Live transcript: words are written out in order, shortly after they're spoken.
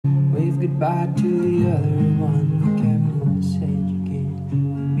goodbye to the other one. The captain said you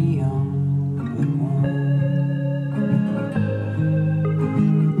can't be on but one.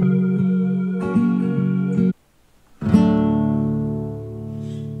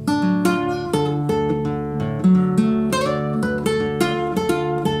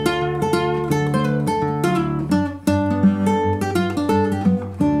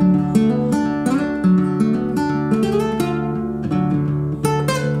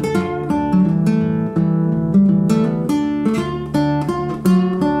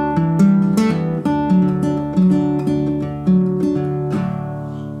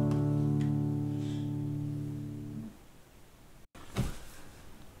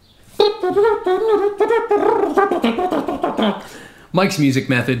 Mike's music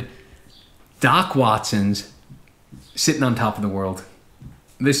method, Doc Watson's Sitting on Top of the World.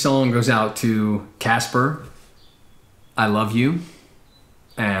 This song goes out to Kasper, I love you,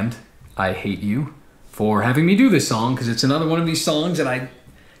 and I hate you for having me do this song, because it's another one of these songs that I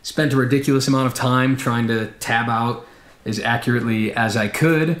spent a ridiculous amount of time trying to tab out as accurately as I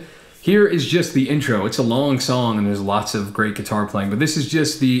could. Here is just the intro. It's a long song and there's lots of great guitar playing, but this is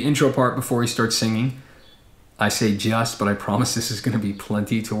just the intro part before he starts singing. I say just, but I promise this is going to be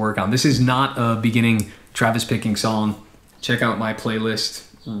plenty to work on. This is not a beginning Travis picking song. Check out my playlist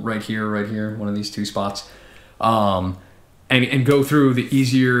right here, one of these two spots. And go through the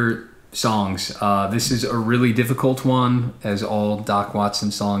easier songs. This is a really difficult one, as all Doc Watson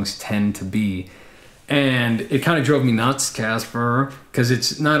songs tend to be. And it kind of drove me nuts, Kasper, because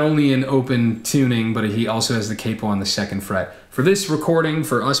it's not only an open tuning, but he also has the capo on the 2nd fret. For this recording,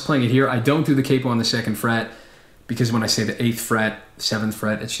 for us playing it here, I don't do the capo on the 2nd fret, because when I say the 8th fret, 7th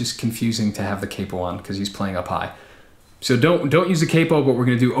fret, it's just confusing to have the capo on because he's playing up high. So don't use the capo, but we're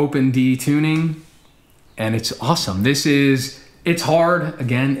going to do open D tuning, and it's awesome. It's hard.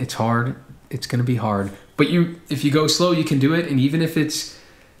 Again, it's hard. It's going to be hard. But if you go slow, you can do it. And even if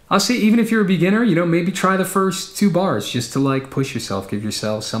I'll say even if you're a beginner, maybe try the first 2 bars just to like push yourself, give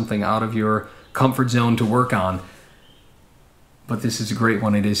yourself something out of your comfort zone to work on. But this is a great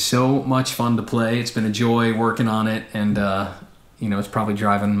one. It is so much fun to play. It's been a joy working on it, and it's probably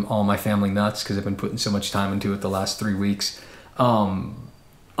driving all my family nuts because I've been putting so much time into it the last 3 weeks. I'm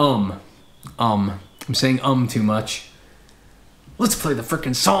saying too much. Let's play the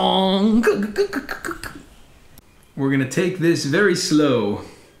frickin' song. We're gonna take this very slow.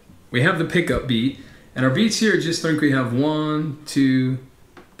 We have the pickup beat, and our beats here just think we have 1, 2,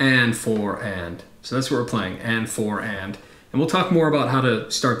 and 4, and. So that's what we're playing, and 4, and. And we'll talk more about how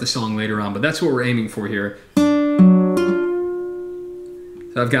to start the song later on, but that's what we're aiming for here.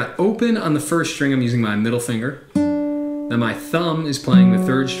 So I've got open on the 1st string, I'm using my middle finger. Then my thumb is playing the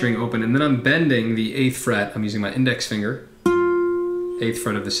 3rd string open, and then I'm bending the 8th fret. I'm using my index finger, 8th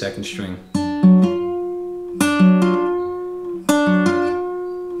fret of the 2nd string.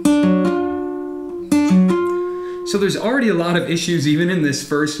 So there's already a lot of issues even in this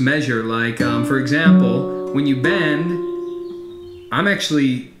first measure, like for example, when you bend, I'm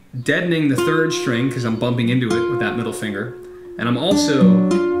actually deadening the 3rd string because I'm bumping into it with that middle finger. And I'm also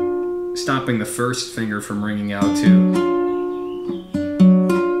stopping the 1st finger from ringing out too.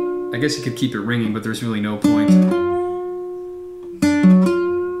 I guess you could keep it ringing, but there's really no point.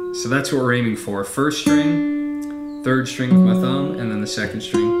 So that's what we're aiming for. 1st string, 3rd string with my thumb, and then the 2nd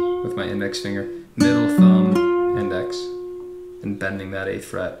string with my index finger. Middle, thumb, index, and bending that 8th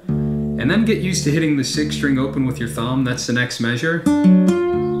fret. And then get used to hitting the 6th string open with your thumb. That's the next measure.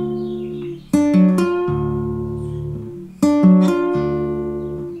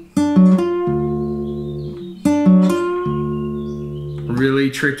 Really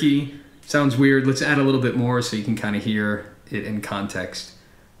tricky. Sounds weird. Let's add a little bit more so you can kind of hear it in context.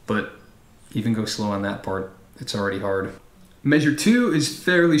 But even go slow on that part. It's already hard. Measure 2 is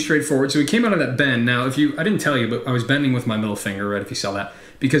fairly straightforward. So we came out of that bend. Now, I didn't tell you, but I was bending with my middle finger, right, if you saw that.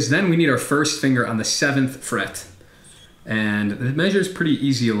 Because then we need our 1st finger on the 7th fret. And the measure is pretty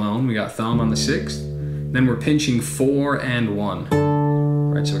easy alone. We got thumb on the 6th. Then we're pinching 4 and 1.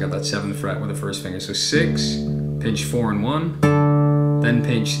 Right, so we got that 7th fret with the 1st finger. So 6, pinch 4 and 1. Then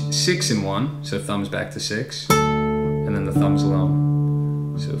pinch 6 and 1. So thumb's back to 6. And then the thumb's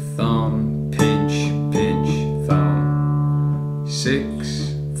alone. So thumb, pinch, pinch, thumb.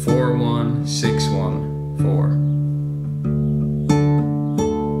 6, 4, 1, 6, 1, 4.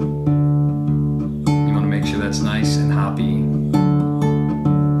 That's nice and hoppy.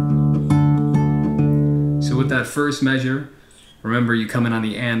 So with that first measure, remember you come in on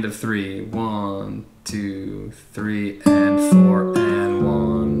the and of 3. 1, 2, 3, and 4, and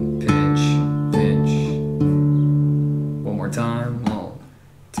 1. Pinch, pinch. One more time. 1,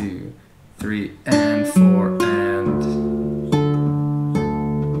 2, 3 and 4 and.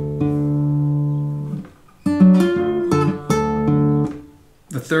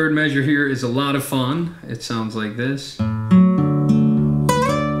 The third measure here is a lot of fun. It sounds like this.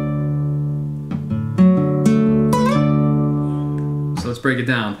 So let's break it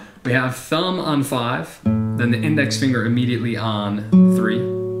down. We have thumb on 5, then the index finger immediately on 3,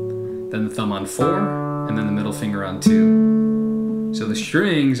 then the thumb on 4, and then the middle finger on 2. So the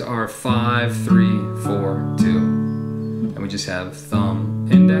strings are 5, 3, 4, 2. And we just have thumb,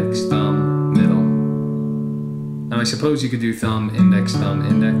 index, thumb, middle. Now I suppose you could do thumb, index, thumb,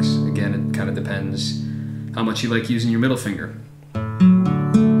 index. Again, it kind of depends how much you like using your middle finger.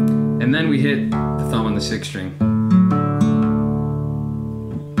 And then we hit the thumb on the 6th string.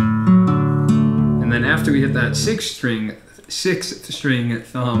 And then after we hit that 6th string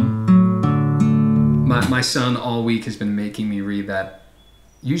thumb, my son all week has been making me read that.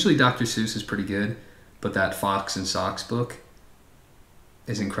 Usually Dr. Seuss is pretty good, but that Fox and Socks book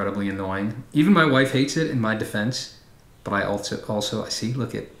is incredibly annoying. Even my wife hates it, in my defense, but I also see,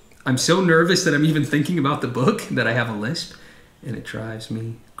 look at, I'm so nervous that I'm even thinking about the book that I have a lisp, and it drives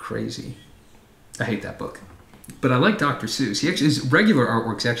me crazy. I hate that book. But I like Dr. Seuss. His regular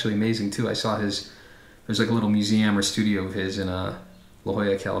artwork's actually amazing too. I saw there's like a little museum or studio of his in La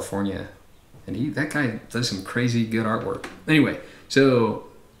Jolla, California. And that guy does some crazy good artwork. Anyway, so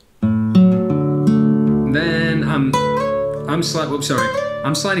then I'm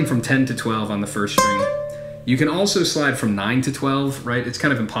sliding from 10 to 12 on the 1st string. You can also slide from 9 to 12, right? It's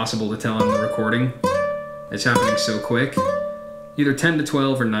kind of impossible to tell on the recording. It's happening so quick. Either 10 to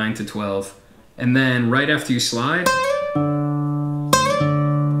 12 or 9 to 12. And then right after you slide,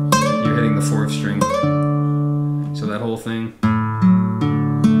 you're hitting the 4th string. So that whole thing.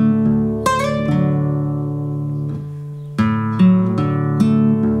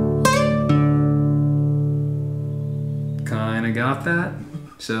 Kinda got that.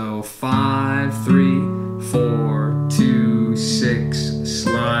 So 5, 3, 4, 2, 6,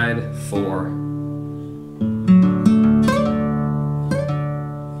 slide, 4.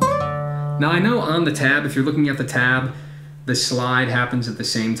 Now I know on the tab, if you're looking at the tab, the slide happens at the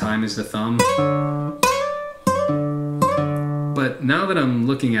same time as the thumb. But now that I'm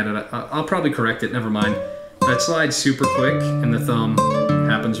looking at it, I'll probably correct it, never mind. That slide's super quick and the thumb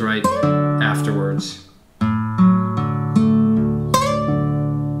happens right afterwards.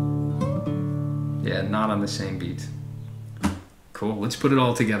 Yeah, not on the same beat. Cool, let's put it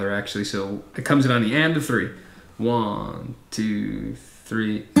all together actually. So it comes in on the and of 3. 1, 2,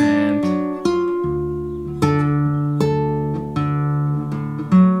 3, and.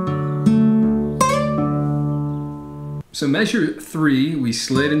 So measure 3, we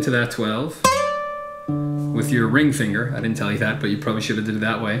slid into that 12 with your ring finger. I didn't tell you that, but you probably should have did it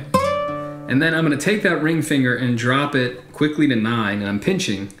that way. And then I'm going to take that ring finger and drop it quickly to 9, and I'm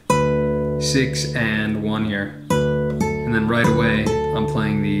pinching 6 and 1 here. And then right away, I'm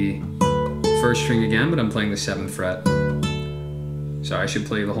playing the 1st string again, but I'm playing the 7th fret. Sorry, I should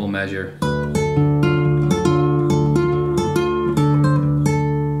play the whole measure.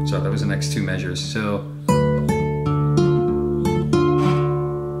 So that was the next 2 measures. So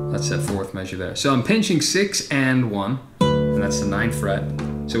that's that 4th measure there. So I'm pinching 6 and 1, and that's the 9th fret.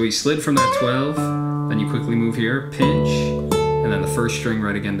 So we slid from that 12, then you quickly move here, pinch, and then the 1st string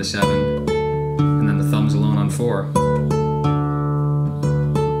right again to 7, and then the thumb's alone on 4.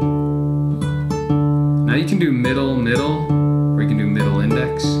 Now you can do middle, middle, or you can do middle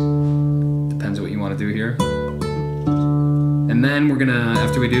index. Depends what you want to do here. And then we're gonna,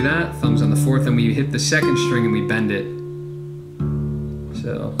 after we do that, thumbs on the 4th, and we hit the 2nd string and we bend it.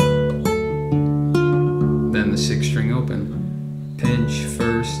 So then the 6th string open. Pinch,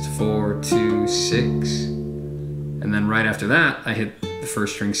 1st, 4, 2, 6. And then right after that, I hit the 1st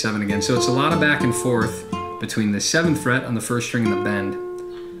string 7 again. So it's a lot of back and forth between the 7th fret on the 1st string and the bend.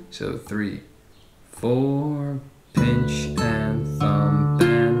 So 3, 4, pinch and thumb,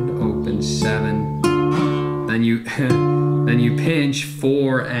 bend, open, 7. Then you pinch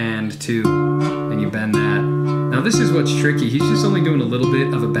 4 and 2, and you bend that. Now this is what's tricky. He's just only doing a little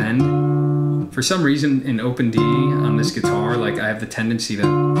bit of a bend. For some reason in open D on this guitar, like I have the tendency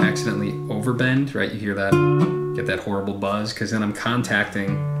to accidentally overbend, right? You hear that, get that horrible buzz, because then I'm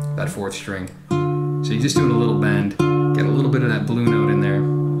contacting that 4th string. So you're just doing a little bend, get a little bit of that blue note in there.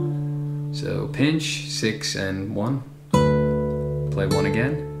 So pinch, 6 and 1, play 1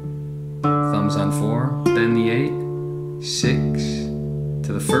 again, thumbs on 4, bend the 8, 6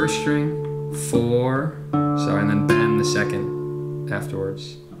 to the 1st string, 4, sorry, and then bend the 2nd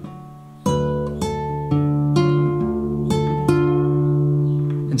afterwards.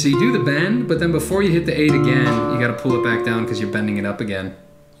 And And so you do the bend, but then before you hit the 8 again, you gotta pull it back down because you're bending it up again.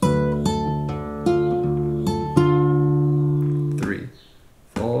 3,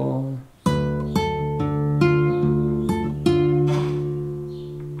 4.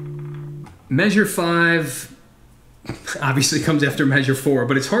 Measure 5 obviously comes after measure 4,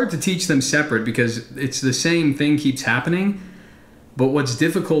 but it's hard to teach them separate because it's the same thing keeps happening. But what's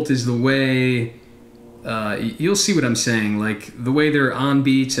difficult is the way, you'll see what I'm saying, like the way they're on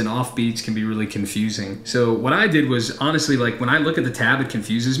beats and off beats can be really confusing. So what I did was, honestly, like when I look at the tab, it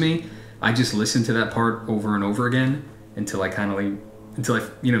confuses me. I just listen to that part over and over again until I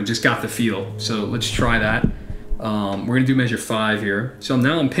just got the feel. So let's try that. We're gonna do measure 5 here. So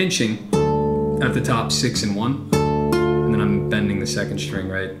now I'm pinching at the top 6 and 1, and then I'm bending the second string,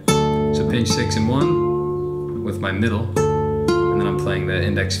 right? So pinch 6 and 1 with my middle, and then I'm playing the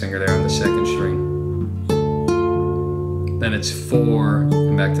index finger there on the second string. Then it's 4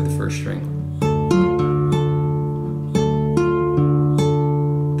 and back to the first string.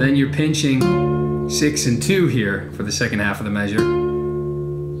 Then you're pinching 6 and 2 here for the second half of the measure.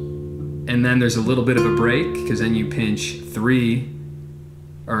 And then there's a little bit of a break because then you pinch 4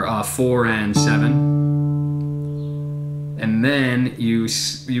 and 7. And then you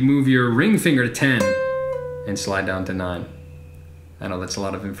move your ring finger to 10 and slide down to 9. I know that's a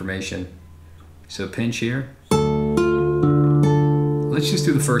lot of information. So pinch here. Let's just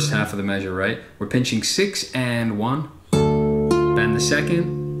do the first half of the measure, right? We're pinching 6 and 1, bend the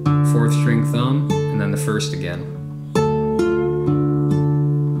second, 4th string thumb, and then the first again.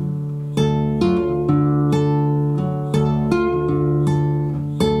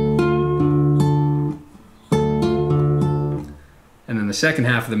 And then the second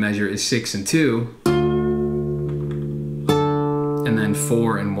half of the measure is 6 and 2, and then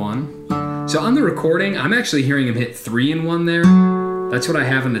 4 and 1. So on the recording, I'm actually hearing him hit 3 and 1 there. That's what I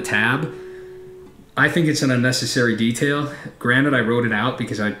have in the tab. I think it's an unnecessary detail. Granted, I wrote it out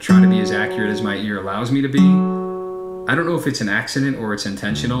because I try to be as accurate as my ear allows me to be. I don't know if it's an accident or it's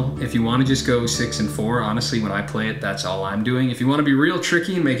intentional. If you want to just go 6 and 4, honestly, when I play it, that's all I'm doing. If you want to be real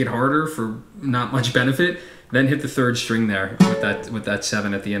tricky and make it harder for not much benefit, then hit the 3rd string there with that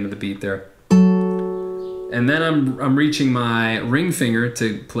 7 at the end of the beat there. And then I'm reaching my ring finger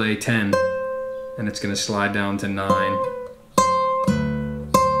to play 10, and it's going to slide down to 9.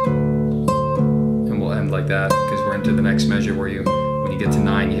 Like that, because we're into the next measure where when you get to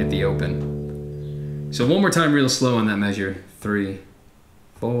 9, you hit the open. So one more time real slow on that measure. 3,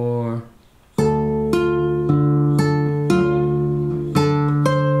 4.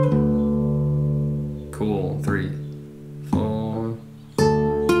 Cool. 3, 4.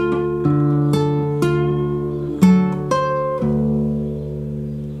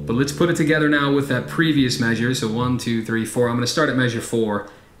 But let's put it together now with that previous measure. So 1, 2, 3, 4. I'm going to start at measure 4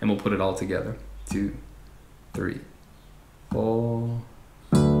 and we'll put it all together. 2, 3, 4.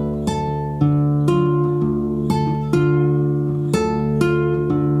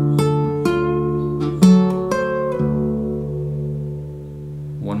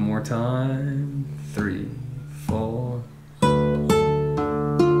 One more time. 3, 4.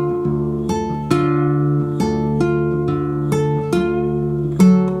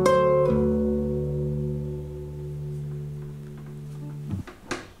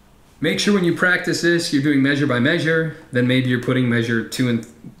 Make sure when you practice this, you're doing measure by measure, then maybe you're putting measure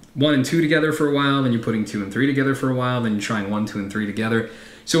 1 and 2 together for a while, then you're putting 2 and 3 together for a while, then you're trying 1, 2, and 3 together.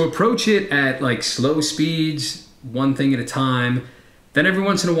 So approach it at like slow speeds, one thing at a time. Then every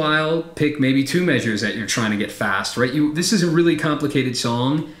once in a while, pick maybe 2 measures that you're trying to get fast, right? This is a really complicated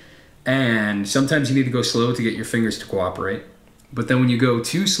song, and sometimes you need to go slow to get your fingers to cooperate. But then when you go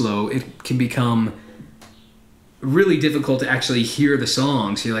too slow, it can become really difficult to actually hear the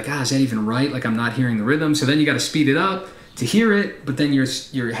song. So you're like, is that even right? Like I'm not hearing the rhythm. So then you got to speed it up to hear it, but then your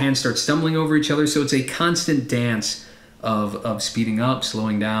hands start stumbling over each other. So it's a constant dance of speeding up,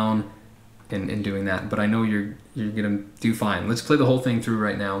 slowing down, and doing that. But I know you're gonna do fine. Let's play the whole thing through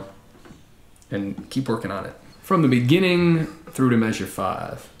right now and keep working on it. From the beginning through to measure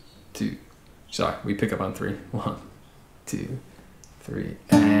 5, 2. Sorry, we pick up on 3. 1, 2, 3,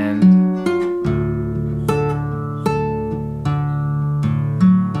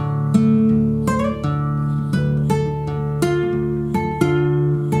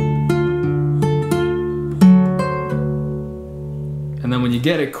 and then when you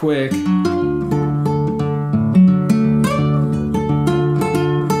get it quick, and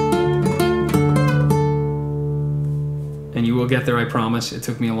you will get there, I promise. It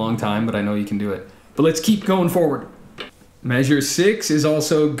took me a long time, but I know you can do it. But let's keep going forward. Measure 6 is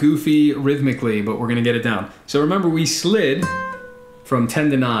also goofy rhythmically, but we're gonna get it down. So remember, we slid from 10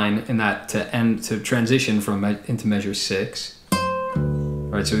 to 9 in that to transition from into measure 6.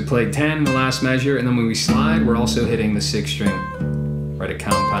 All right, so we played 10 in the last measure, and then when we slide, we're also hitting the 6th string, right? A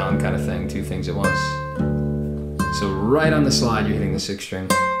compound kind of thing, two things at once. So right on the slide, you're hitting the 6th string.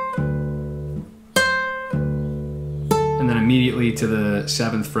 And then immediately to the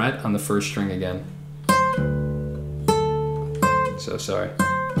 7th fret on the 1st string again. So sorry.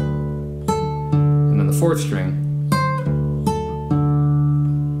 And then the 4th string.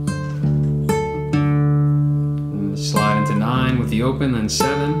 And slide into 9 with the open, then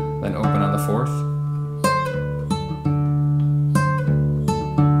 7, then open on the 4th.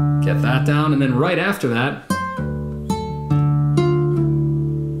 Get that down, and then right after that,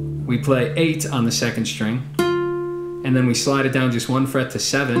 we play 8 on the 2nd string, and then we slide it down just 1 fret to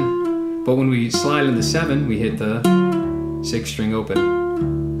 7, but when we slide into 7, we hit the 6th string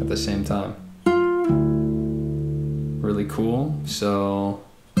open at the same time. Really cool. So,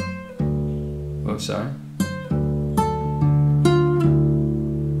 oh, sorry.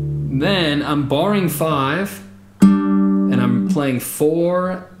 Then I'm barring 5, and I'm playing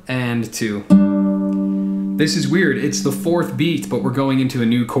 4 and 2. This is weird. It's the 4th beat, but we're going into a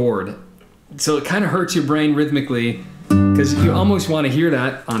new chord. So it kind of hurts your brain rhythmically, because you almost want to hear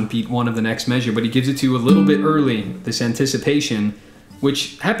that on beat 1 of the next measure, but he gives it to you a little bit early, this anticipation,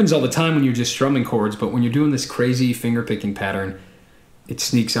 which happens all the time when you're just strumming chords, but when you're doing this crazy finger-picking pattern, it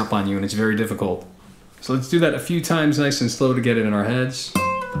sneaks up on you and it's very difficult. So let's do that a few times nice and slow to get it in our heads.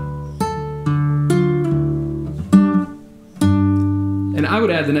 And I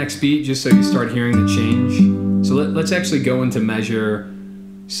would add the next beat just so you start hearing the change. So let's actually go into measure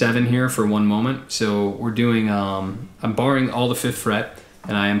 7 here for one moment. So we're doing, I'm barring all the 5th fret,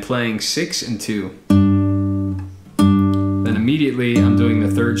 and I am playing 6 and 2. Then immediately I'm doing the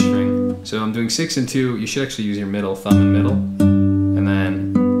 3rd string. So I'm doing 6 and 2. You should actually use your middle, thumb and middle. And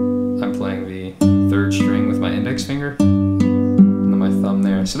then I'm playing the 3rd string with my index finger, and then my thumb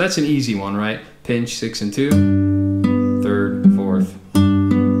there. So that's an easy one, right? Pinch, 6 and 2, 3rd, 4th.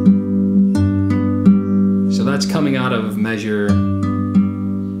 So that's coming out of measure,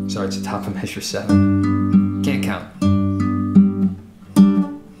 sorry, it's the top of measure 7. Can't count.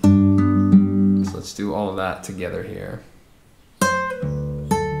 So let's do all of that together here.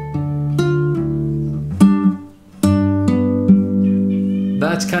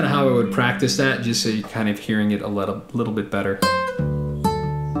 That's kind of how I would practice that, just so you're kind of hearing it a little bit better.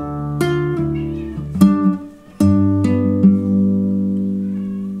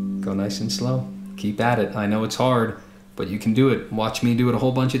 Go nice and slow. Keep at it. I know it's hard, but you can do it. Watch me do it a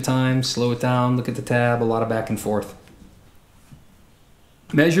whole bunch of times. Slow it down, look at the tab, a lot of back and forth.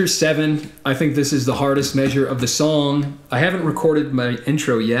 Measure 7, I think this is the hardest measure of the song. I haven't recorded my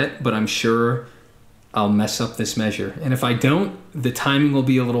intro yet, but I'm sure I'll mess up this measure. And if I don't, the timing will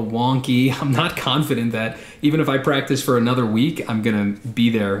be a little wonky. I'm not confident that even if I practice for another week, I'm gonna be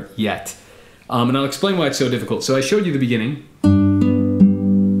there yet. And I'll explain why it's so difficult. So I showed you the beginning.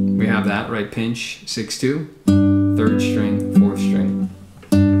 We have that, right? Pinch, 6-2, 3rd string, 4th string.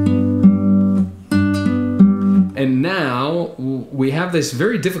 And now we have this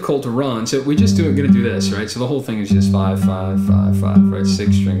very difficult run. So we just gonna do this, right? So the whole thing is just 5, 5, 5, 5, right?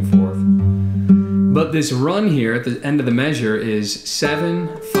 6th string, 4th. But this run here at the end of the measure is 7,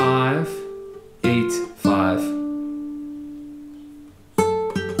 5, 8, 5.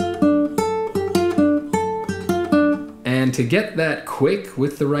 And to get that quick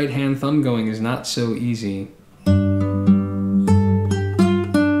with the right hand thumb going is not so easy.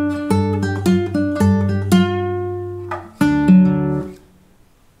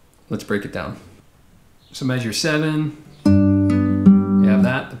 Let's break it down. So measure 7, you have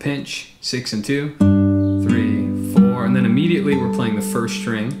that, the pinch, 6 and 2, 3, 4, and then immediately we're playing the 1st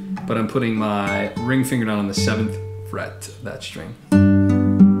string, but I'm putting my ring finger down on the 7th fret of that string.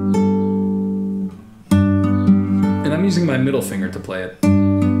 And I'm using my middle finger to play it.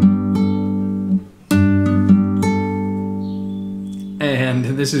 And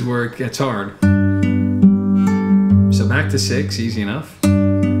this is where it gets hard. So back to 6, easy enough. But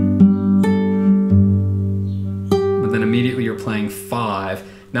then immediately you're playing 5.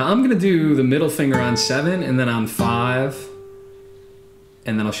 Now I'm gonna do the middle finger on 7 and then on 5.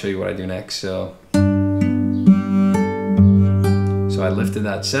 And then I'll show you what I do next. So I lifted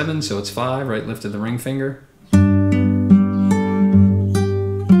that 7, so it's 5, right? Lifted the ring finger.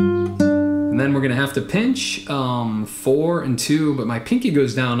 And then we're gonna have to pinch 4 and 2, but my pinky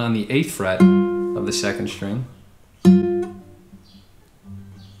goes down on the 8th fret of the 2nd string. So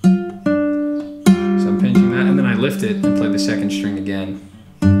I'm pinching that, and then I lift it and play the 2nd string again.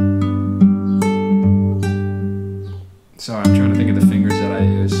 Sorry, I'm trying to think of the finger.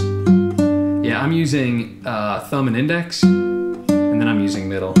 Yeah, I'm using thumb and index, and then I'm using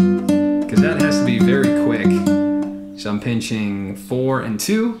middle, because that has to be very quick. So I'm pinching 4 and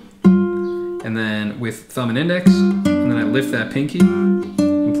 2, and then with thumb and index, and then I lift that pinky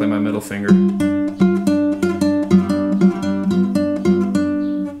and play my middle finger.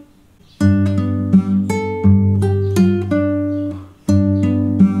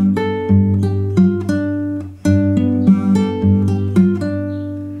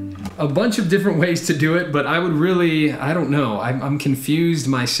 A bunch of different ways to do it, but I would really, I don't know, I'm confused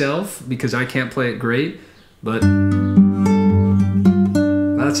myself because I can't play it great, but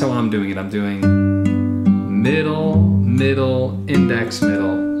that's how I'm doing it. I'm doing middle, middle, index,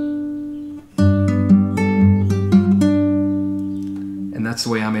 middle. And that's the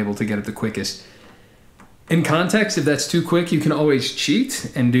way I'm able to get it the quickest. In context, if that's too quick, you can always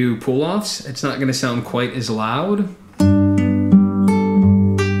cheat and do pull-offs. It's not gonna sound quite as loud.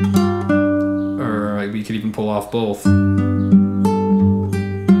 Or you could even pull off both. I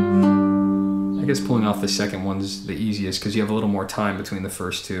guess pulling off the second one's the easiest because you have a little more time between the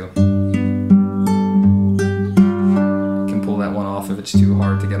first two. You can pull that one off if it's too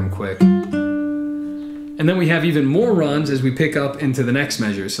hard to get them quick. And then we have even more runs as we pick up into the next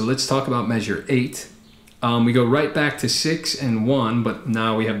measure. So let's talk about measure 8. We go right back to 6 and 1, but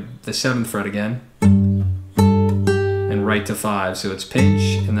now we have the 7th fret again. And right to 5, so it's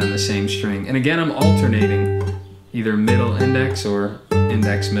pinch and then the same string. And again, I'm alternating either middle index or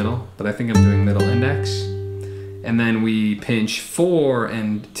index middle, but I think I'm doing middle index. And then we pinch 4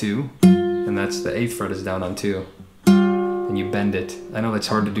 and 2, and that's the 8th fret is down on 2. And you bend it. I know that's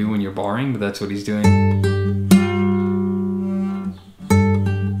hard to do when you're barring, but that's what he's doing.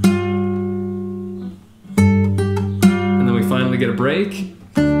 And then we finally get a break.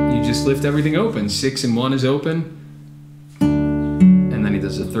 You just lift everything open. 6 and 1 is open. And then he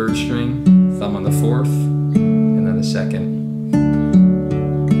does the 3rd string, thumb on the 4th, and then the 2nd.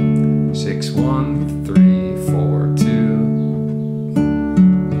 6, 1, 3, 4, 2.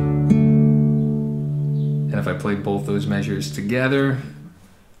 And if I play both those measures together,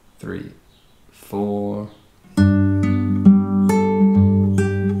 3, 4.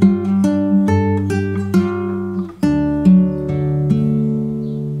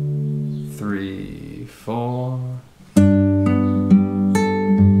 3, 4.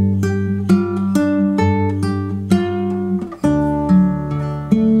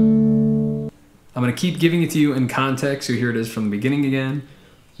 I'm going to keep giving it to you in context, so here it is from the beginning again.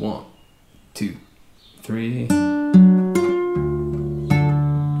 1, 2, 3.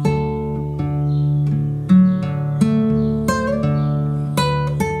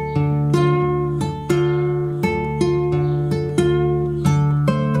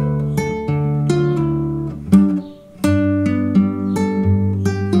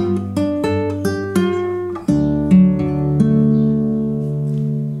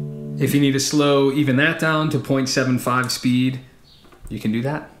 If you need to slow even that down to 0.75 speed, you can do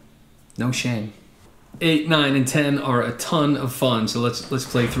that. No shame. 8, 9, and 10 are a ton of fun, so let's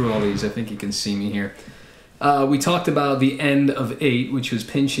play through all these. I think you can see me here. We talked about the end of 8, which was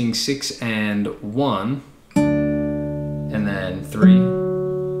pinching 6 and 1, and then 3,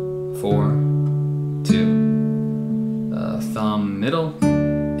 4, 2, thumb, middle,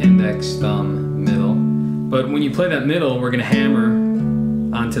 index, thumb, middle. But when you play that middle, we're gonna hammer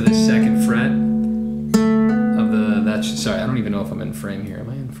onto the 2nd fret of sorry, I don't even know if I'm in frame here. Am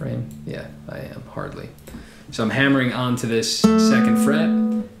I in frame? Yeah, I am, hardly. So I'm hammering onto this 2nd fret,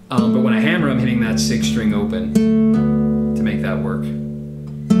 but when I hammer, I'm hitting that 6th string open to make that work.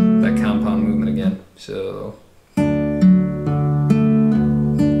 That compound movement again. So then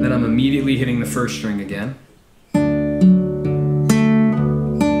I'm immediately hitting the 1st string again. Then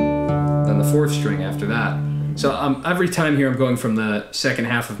the 4th string after that. So every time here I'm going from the 2nd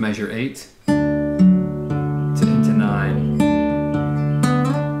half of measure 8 into 9.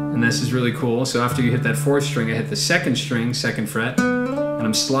 And this is really cool. So after you hit that 4th string, I hit the 2nd string, 2nd fret, and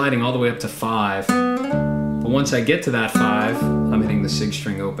I'm sliding all the way up to 5. But once I get to that 5, I'm hitting the 6th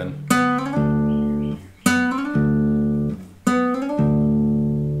string open.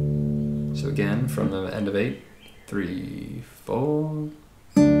 So again, from the end of 8, 3, 4.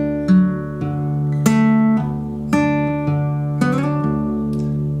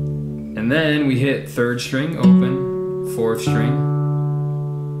 And then we hit 3rd string, open, 4th string,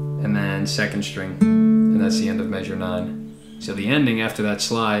 and then 2nd string. And that's the end of measure 9. So the ending after that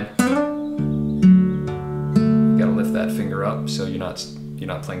slide, you gotta lift that finger up so you're not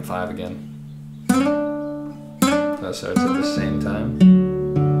playing 5 again. That starts at the same time.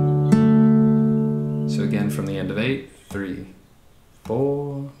 So again from the end of 8, 3,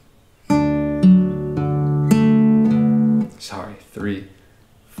 4. 3,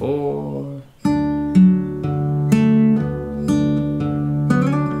 4.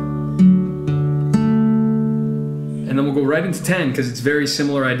 And then we'll go right into 10 because it's a very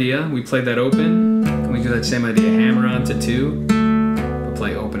similar idea. We played that open, and we do that same idea. Hammer onto 2, but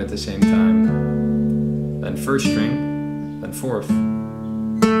play open at the same time. Then first string, then fourth.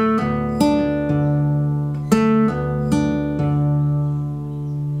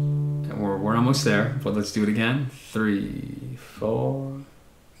 And we're almost there, but let's do it again. 3, 4.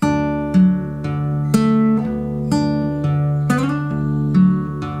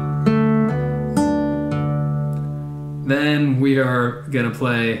 Then we are gonna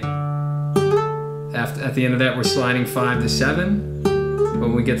play, at the end of that we're sliding 5 to 7.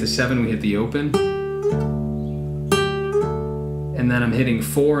 When we get to 7 we hit the open. And then I'm hitting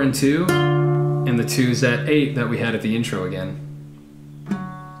 4 and 2, and the 2's that 8 that we had at the intro again.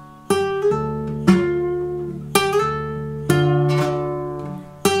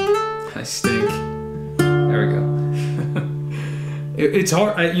 I stink. There we go. It's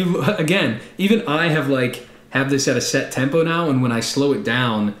hard, again, even I have this at a set tempo now, and when I slow it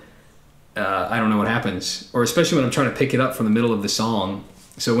down, I don't know what happens. Or especially when I'm trying to pick it up from the middle of the song.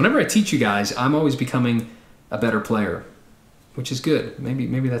 So whenever I teach you guys, I'm always becoming a better player, which is good.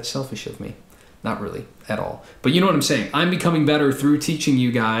 Maybe that's selfish of me. Not really, at all. But you know what I'm saying. I'm becoming better through teaching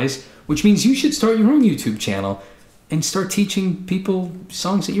you guys, which means you should start your own YouTube channel and start teaching people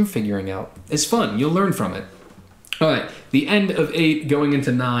songs that you're figuring out. It's fun. You'll learn from it. All right, the end of 8 going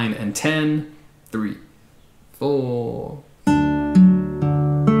into 9 and 10. 3, 4.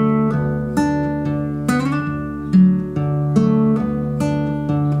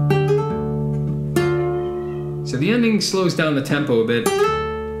 So the ending slows down the tempo a bit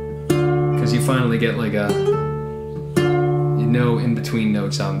because you finally get like a in between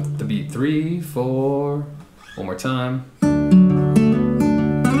notes on the beat. 3, 4. One more time.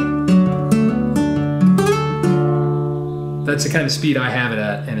 That's the kind of speed I have it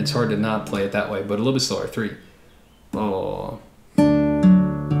at, and it's hard to not play it that way, but a little bit slower. 3, 4.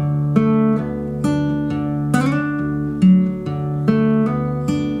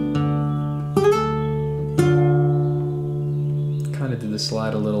 Kind of did the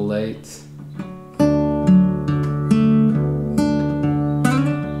slide a little late.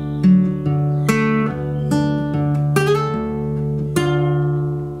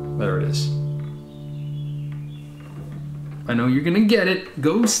 There it is. I know you're gonna get it.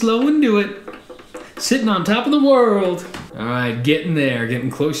 Go slow and do it. Sitting on top of the world. All right, getting there,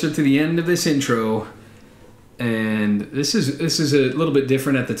 getting closer to the end of this intro. And this is a little bit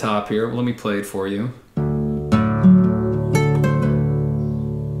different at the top here. Let me play it for you.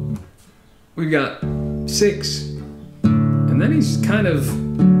 We've got 6. And then he's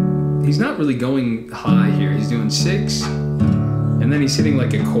not really going high here. He's doing 6. And then he's hitting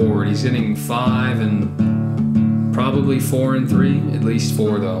like a chord. He's hitting 5 and probably 4 and 3, at least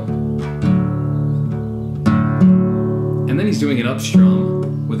 4 though. And then he's doing an up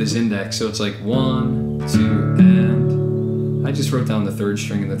strum with his index, so it's like 1, 2, and I just wrote down the 3rd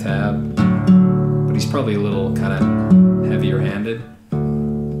string in the tab, but he's probably a little kind of heavier handed.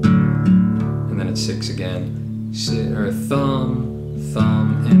 And then it's 6 again. Or thumb,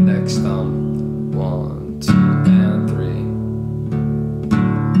 thumb, index, thumb, 1, 2, and 3.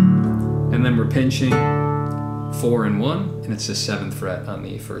 And then we're pinching 4 and 1, and it's the 7th fret on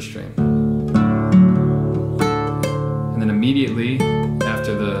the 1st string. And then immediately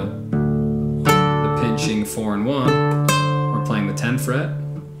after the pinching 4 and 1, we're playing the 10th fret.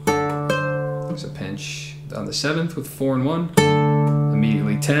 There's a pinch on the 7th with 4 and 1.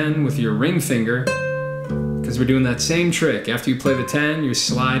 Immediately 10 with your ring finger, because we're doing that same trick. After you play the 10, you're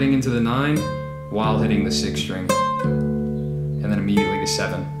sliding into the 9 while hitting the 6th string. And then immediately the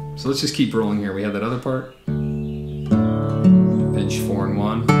 7. So let's just keep rolling here. We have that other part. Pinch 4 and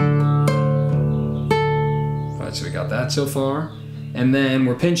 1. Alright, so we got that so far. And then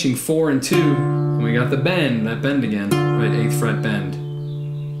we're pinching 4 and 2, and we got the bend, that bend again, right, 8th fret bend.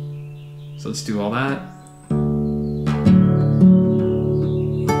 So let's do all that.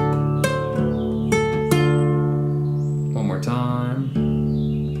 One more time.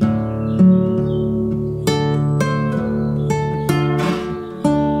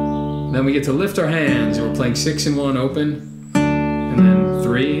 Then we get to lift our hands, and we're playing 6 and 1 open, and then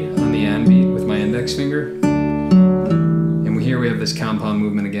 3 on the and beat with my index finger. And here we have this compound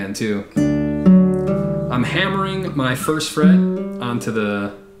movement again too. I'm hammering my 1st fret onto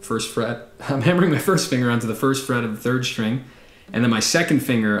the 1st fret. I'm hammering my 1st finger onto the 1st fret of the 3rd string, and then my 2nd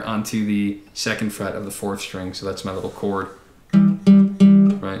finger onto the 2nd fret of the 4th string. So that's my little chord.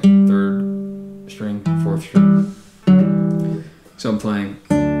 Right, 3rd string, 4th string. So I'm playing,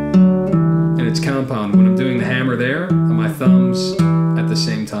 and it's compound. When I'm doing the hammer there, and my thumbs at the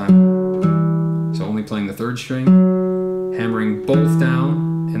same time. So only playing the third string, hammering both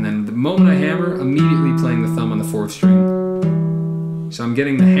down, and then the moment I hammer, immediately playing the thumb on the fourth string. So I'm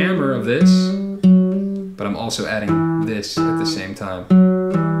getting the hammer of this, but I'm also adding this at the same time.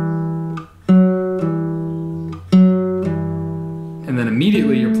 And then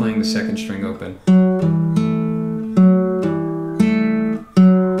immediately you're playing the second string open.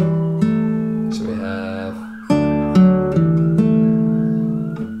 So we have...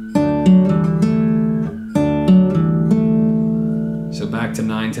 So back to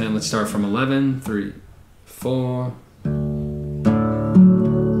 9, 10, let's start from 11, 3, 4.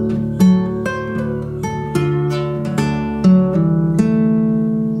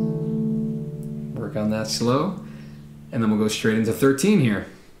 Work on that slow. And then we'll go straight into 13 here.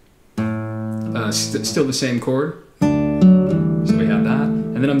 Still the same chord. So we have that.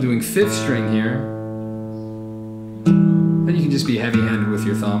 And then I'm doing 5th string here. Then you can just be heavy-handed with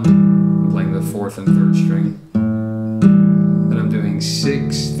your thumb. I'm playing the 4th and 3rd string. Then I'm doing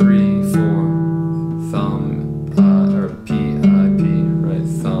 6, 3, 4, thumb, or P, I, P, right?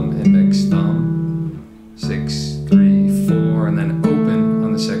 Thumb, index, thumb. 6, 3, 4, and then open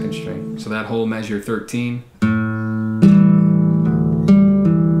on the 2nd string. So that whole measure 13.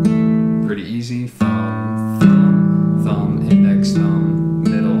 Pretty easy. Thumb, thumb, thumb, index, thumb,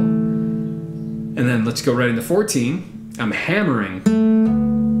 middle. And then let's go right into 14. I'm hammering.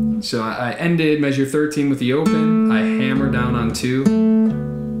 So I ended measure 13 with the open. I hammer down on 2.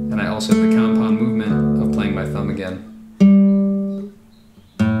 And I also have the compound movement of playing my thumb again.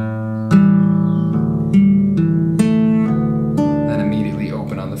 Then immediately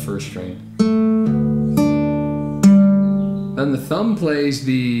open on the 1st string. Then the thumb plays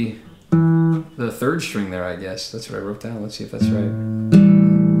the 3rd string there, I guess. That's what I wrote down. Let's see if that's right.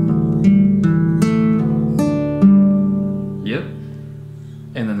 Yep.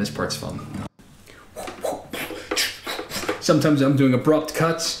 And then this part's fun. Sometimes I'm doing abrupt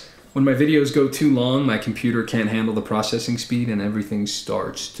cuts. When my videos go too long, my computer can't handle the processing speed and everything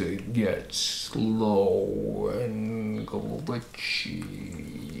starts to get slow and glitchy.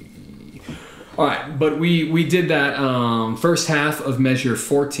 Alright, but we did that first half of measure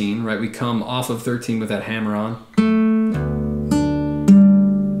 14, right? We come off of 13 with that hammer on.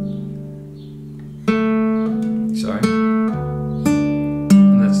 Sorry.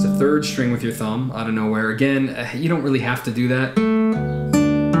 And that's the 3rd string with your thumb out of nowhere. Again, you don't really have to do that.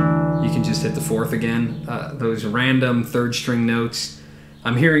 You can just hit the 4th again. Those random 3rd string notes,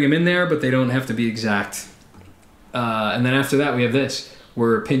 I'm hearing them in there, but they don't have to be exact. And then after that, we have this.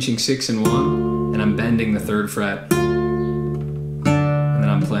 We're pinching 6 and 1, and I'm bending the 3rd fret. And then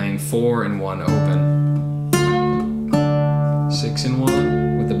I'm playing 4 and 1 open. 6 and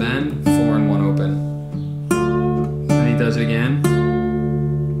 1 with the bend, 4 and 1 open. And he does it again.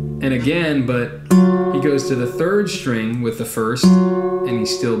 And again, but he goes to the 3rd string with the 1st, and he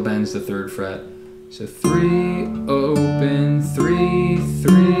still bends the 3rd fret. So 3, open, 3,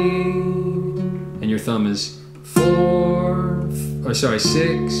 3. And your thumb is 4, or sorry,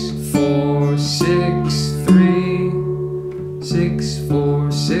 6, 4, 6, 3, 6,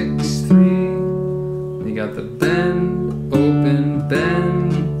 4, 6, 3. You got the bend, open,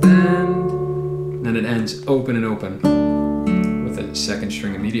 bend, bend. And then it ends open and open with a 2nd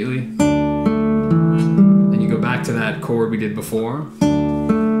string immediately. Then you go back to that chord we did before. 4,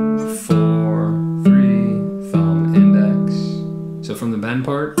 3, thumb, index. So from the bend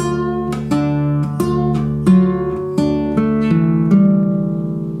part.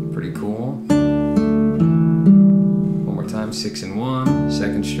 Cool. One more time, 6 and 1,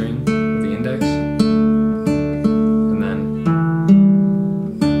 2nd string with the index. And then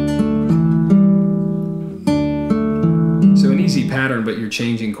so an easy pattern, but you're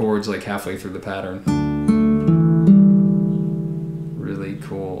changing chords like halfway through the pattern. Really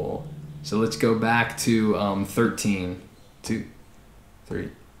cool. So let's go back to 13. 2,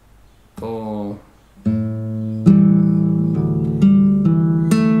 3, 4.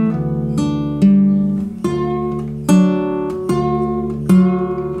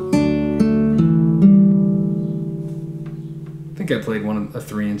 I played a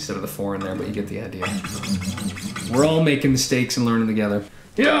 3 instead of the 4 in there, but you get the idea. We're all making mistakes and learning together.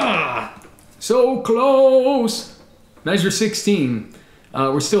 Yeah! So close! Measure 16.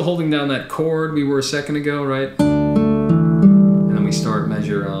 We're still holding down that chord we were a second ago, right? And then we start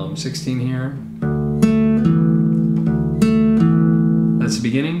measure 16 here. That's the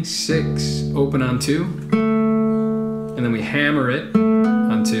beginning. 6, open on 2. And then we hammer it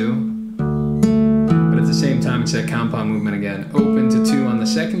on 2. But at the same time, it's it's that compound movement again. Open to 2 on the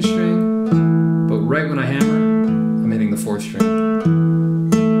 2nd string, but right when I hammer, I'm hitting the 4th string.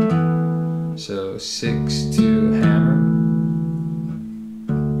 So 6, 2, hammer.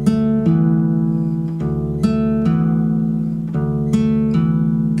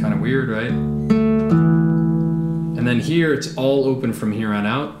 Kind of weird, right? And then here, it's all open from here on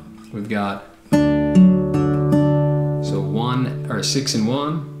out. We've got 6 and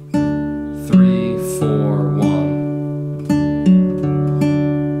 1, 3, 4, 1.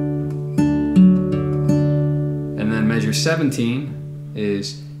 And then measure 17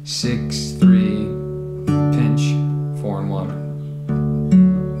 is 6, 3, pinch, 4 and 1.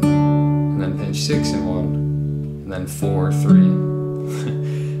 And then pinch 6 and 1. And then 4,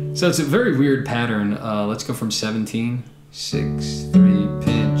 3. So it's a very weird pattern. Let's go from 17. 6, 3,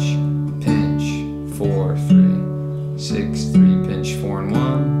 pinch, pinch, 4, 3. 6, 3, pinch 4 and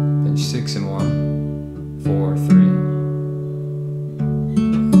 1, pinch 6 and 1, 4,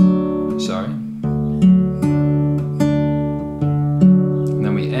 3. Sorry. And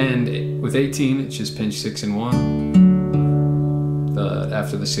then we end with 18, it's just pinch 6 and 1.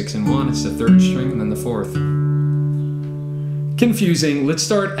 After the 6 and 1, it's the 3rd string and then the 4th. Confusing. Let's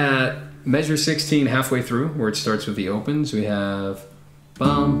start at measure 16 halfway through, where it starts with the opens. We have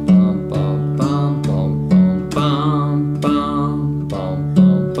bum, bum, bum, bum, bum, bum, bum, bum, bum,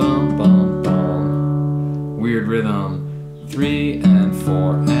 bum, bum, bum, bum. Weird rhythm. 3 and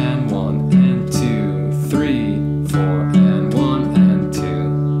 4 and 1 and 2, 3, 4 and 1 and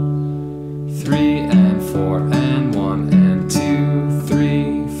 2, 3 and 4 and 1 and 2,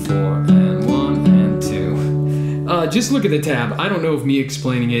 3, 4 and 1 and 2. Just look at the tab. I don't know if me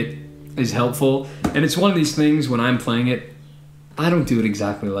explaining it is helpful, and it's one of these things when I'm playing it, I don't do it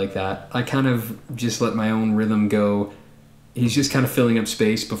exactly like that. I kind of just let my own rhythm go. He's just kind of filling up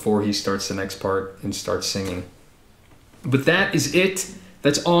space before he starts the next part and starts singing. But that is it.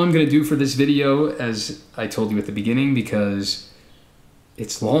 That's all I'm going to do for this video, as I told you at the beginning, because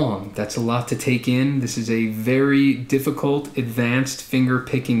it's long. That's a lot to take in. This is a very difficult, advanced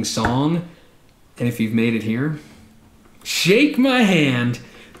finger-picking song. And if you've made it here, shake my hand.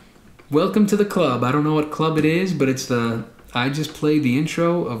 Welcome to the club. I don't know what club it is, but it's I just played the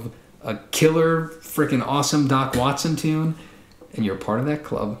intro of a killer, freaking awesome Doc Watson tune, and you're part of that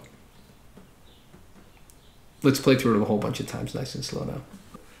club. Let's play through it a whole bunch of times, nice and slow now.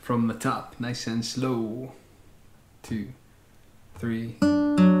 From the top, nice and slow. 2, 3.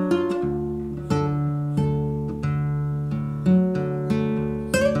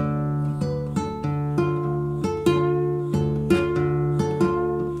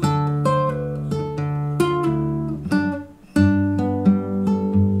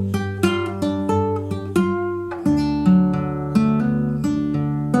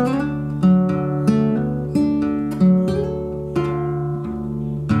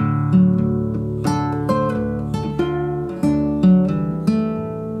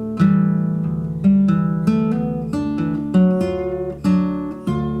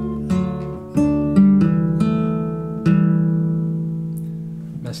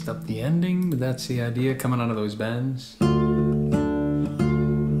 Messed up the ending, but that's the idea, coming out of those bends.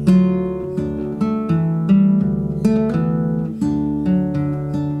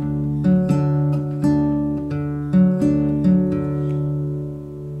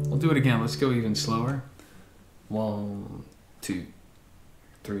 We'll do it again. Let's go even slower. 1, 2,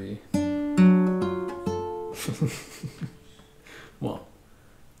 3. 1,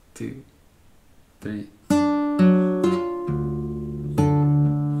 2, 3.